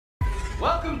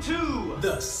Welcome to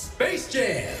the Space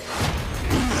Jam.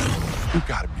 You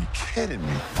gotta be kidding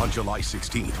me. On July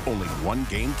 16th, only one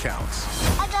game counts.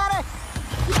 I got it!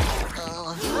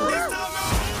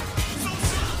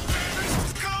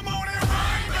 Come on and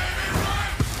ride, baby,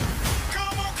 ride.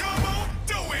 Come on,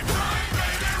 do it right,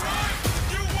 baby, right.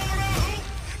 You wanna hoop,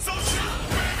 so shoot,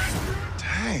 baby.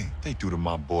 Dang, they do to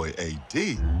my boy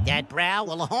AD. That brow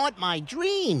will haunt my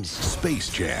dreams.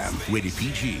 Space Jam, rated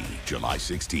PG, July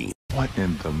 16th. What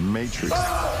in the Matrix?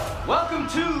 Welcome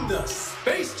to the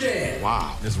Space Jam.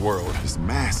 Wow, this world is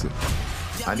massive.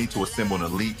 I need to assemble an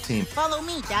elite team. Follow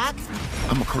me, Doc.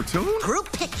 I'm a cartoon?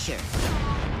 Group picture.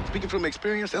 Speaking from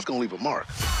experience, that's gonna leave a mark.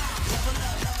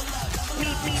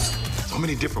 So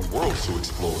many different worlds to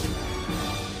explore.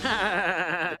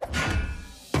 I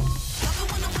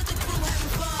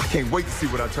can't wait to see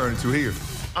what I turn into here.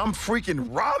 I'm freaking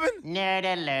Robin? Nerd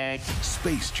alert.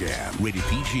 Space Jam, rated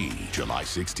PG, July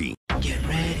 16th. Get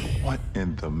ready. What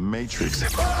in the Matrix?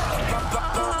 Showtime!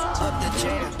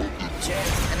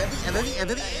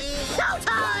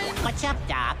 What's up,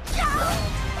 Doc?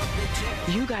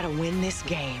 You gotta win this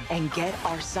game and get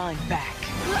our son back.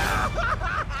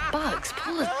 Bugs,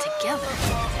 pull it together.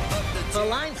 The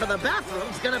line for the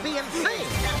bathroom's gonna be insane.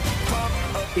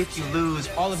 If you lose,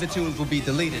 all of the tunes will be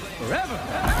deleted forever.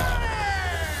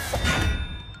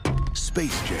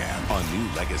 Space Jam, A New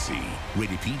Legacy,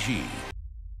 rated PG,